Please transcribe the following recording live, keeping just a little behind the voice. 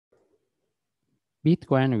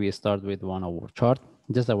Bitcoin, we start with 1 hour chart.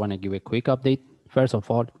 Just I want to give a quick update. First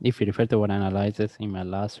of all, if you refer to our analysis in my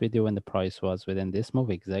last video when the price was within this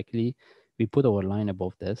move exactly, we put our line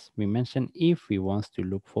above this. We mentioned if we wants to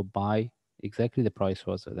look for buy, exactly the price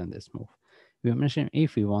was within this move. We mentioned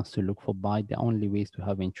if we wants to look for buy, the only way is to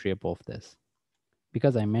have entry above this.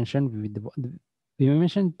 Because I mentioned we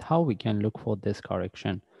mentioned how we can look for this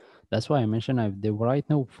correction. That's why I mentioned right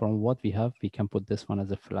now from what we have, we can put this one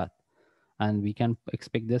as a flat and we can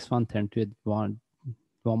expect this one turn to one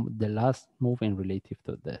from the last move in relative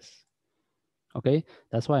to this. Okay,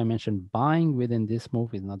 that's why I mentioned buying within this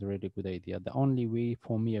move is not a really good idea. The only way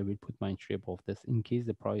for me, I will put my entry above this in case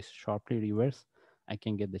the price sharply reverse, I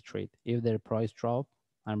can get the trade. If the price drop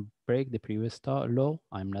and break the previous low,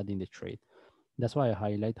 I'm not in the trade. That's why I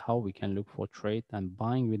highlight how we can look for trade, and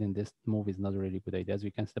buying within this move is not a really good idea. As we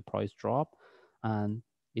can see the price drop and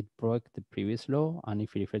it broke the previous low. And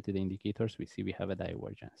if we refer to the indicators, we see we have a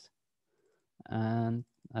divergence and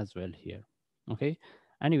as well here. Okay.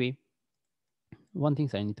 Anyway, one thing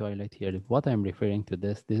I need to highlight here, what I'm referring to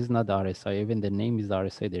this is not the RSI. Even the name is the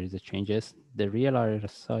RSI, there is a changes. The real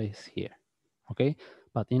RSI is here. Okay.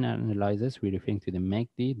 But in analysis, we're referring to the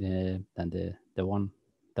MACD, the one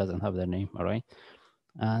doesn't have the name. All right.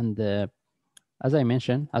 And as I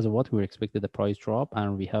mentioned, as what we expected the price drop,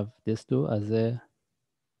 and we have this too as a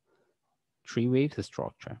three waves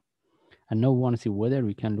structure. And now we want to see whether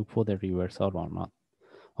we can look for the reversal or not.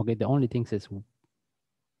 Okay, the only thing is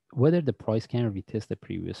whether the price can retest the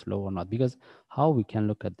previous low or not. Because how we can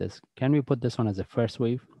look at this, can we put this one as a first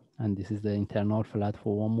wave? And this is the internal flat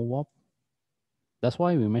for one move up. That's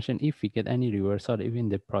why we mentioned if we get any reversal, even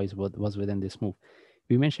the price was within this move,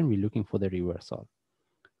 we mentioned we're looking for the reversal.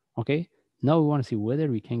 Okay, now we want to see whether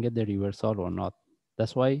we can get the reversal or not.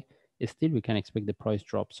 That's why still we can expect the price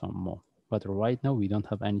drop some more. But right now we don't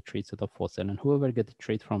have any trade set up for sell. And whoever get the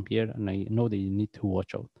trade from here, and I know that you need to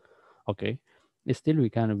watch out. Okay, still we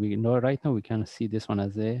know right now we can see this one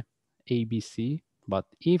as a ABC. But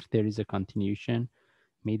if there is a continuation,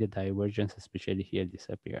 may the divergence, especially here,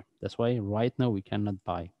 disappear. That's why right now we cannot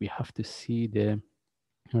buy. We have to see the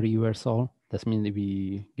reversal. That means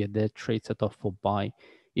we get the trade set up for buy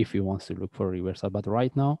if we want to look for reversal. But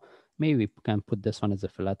right now, maybe we can put this one as a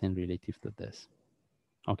flat in relative to this.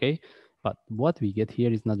 Okay, but what we get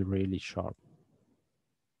here is not really sharp.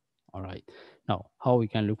 All right, now how we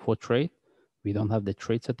can look for trade? We don't have the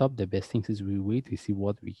trade set up. The best thing is we wait, we see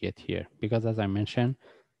what we get here. Because as I mentioned,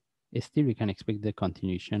 still we can expect the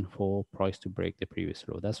continuation for price to break the previous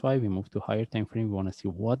low. That's why we move to higher time frame. We want to see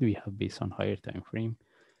what we have based on higher time frame.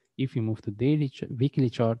 If you move to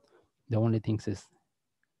weekly chart, the only thing is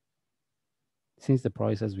since the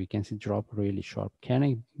price, as we can see, drop really sharp, can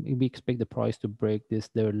I maybe expect the price to break this,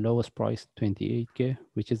 the lowest price 28K,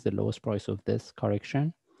 which is the lowest price of this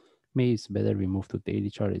correction? Maybe it's better we move to daily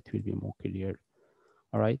chart, it will be more clear.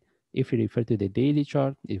 All right. If we refer to the daily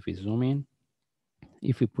chart, if we zoom in,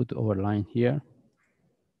 if we put our line here,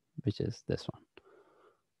 which is this one,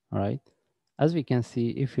 all right. As we can see,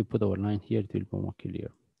 if we put our line here, it will be more clear.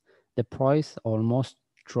 The price almost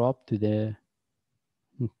dropped to the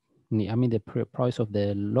price of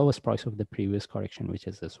the lowest price of the previous correction, which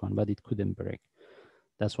is this one, but it couldn't break.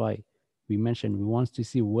 That's why we mentioned we want to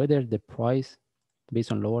see whether the price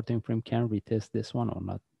based on lower time frame can retest this one or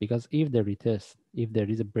not. Because if the retest, if there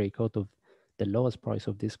is a breakout of the lowest price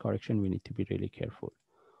of this correction, we need to be really careful.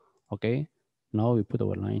 Okay, now we put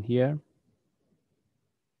our line here.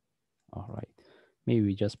 All right, maybe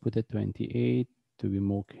we just put it 28 to be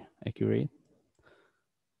more accurate.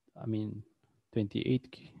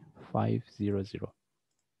 28,500.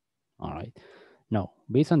 All right. Now,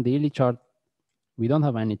 based on daily chart, we don't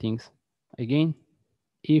have anything. Again,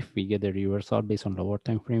 if we get a reversal based on lower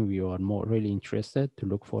time frame, we are more really interested to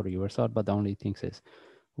look for reversal. But the only thing is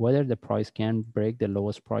whether the price can break the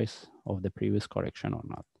lowest price of the previous correction or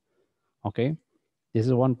not. Okay. This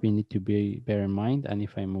is one we need to bear in mind. And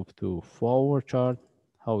if I move to forward chart,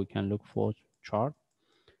 how we can look for chart,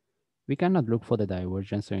 we cannot look for the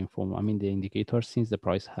divergence or the indicator since the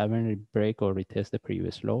price haven't break or retest the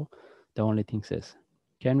previous low. The only thing is,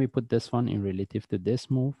 can we put this one in relative to this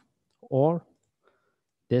move, or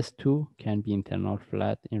this too can be internal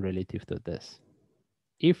flat in relative to this.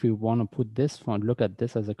 If we want to put this one, look at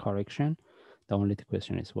this as a correction, the only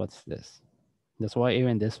question is what's this? That's why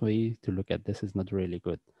even this way to look at this is not really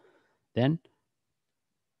good. Then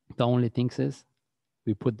the only thing is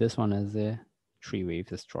we put this one as a three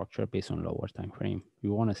waves structure based on lower time frame. We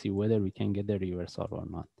want to see whether we can get the reversal or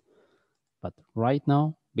not. But right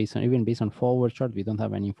now, based on forward chart, we don't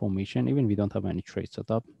have any information. Even we don't have any trade set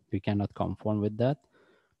up. We cannot conform with that.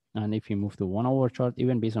 And if you move to 1 hour chart,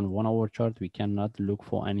 even based on 1 hour chart, we cannot look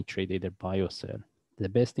for any trade, either buy or sell. The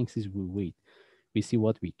best thing is we wait. We see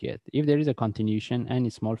what we get. If there is a continuation, any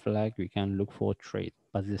small flag, we can look for trade.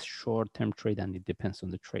 But it's short-term trade and it depends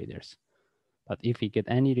on the traders. But if we get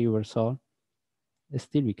any reversal,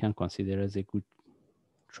 still we can consider as a good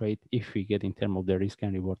trade if we get in terms of the risk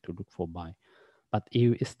and reward to look for buy. But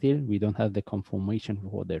if still we don't have the confirmation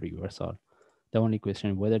for the reversal, the only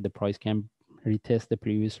question is whether the price can retest the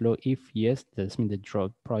previous low. If yes, that means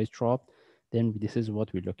the price dropped, then this is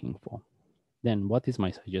what we're looking for. Then what is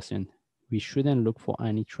my suggestion? We shouldn't look for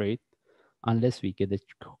any trade unless we get a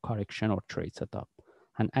correction or trade setup.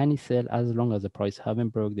 And any sell, as long as the price haven't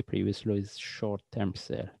broke the previous low, is short-term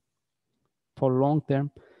sell. For long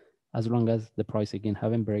term, as long as the price again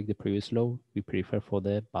haven't break the previous low, we prefer for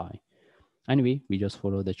the buy. Anyway, we just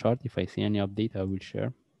follow the chart. If I see any update, I will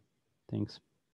share. Thanks.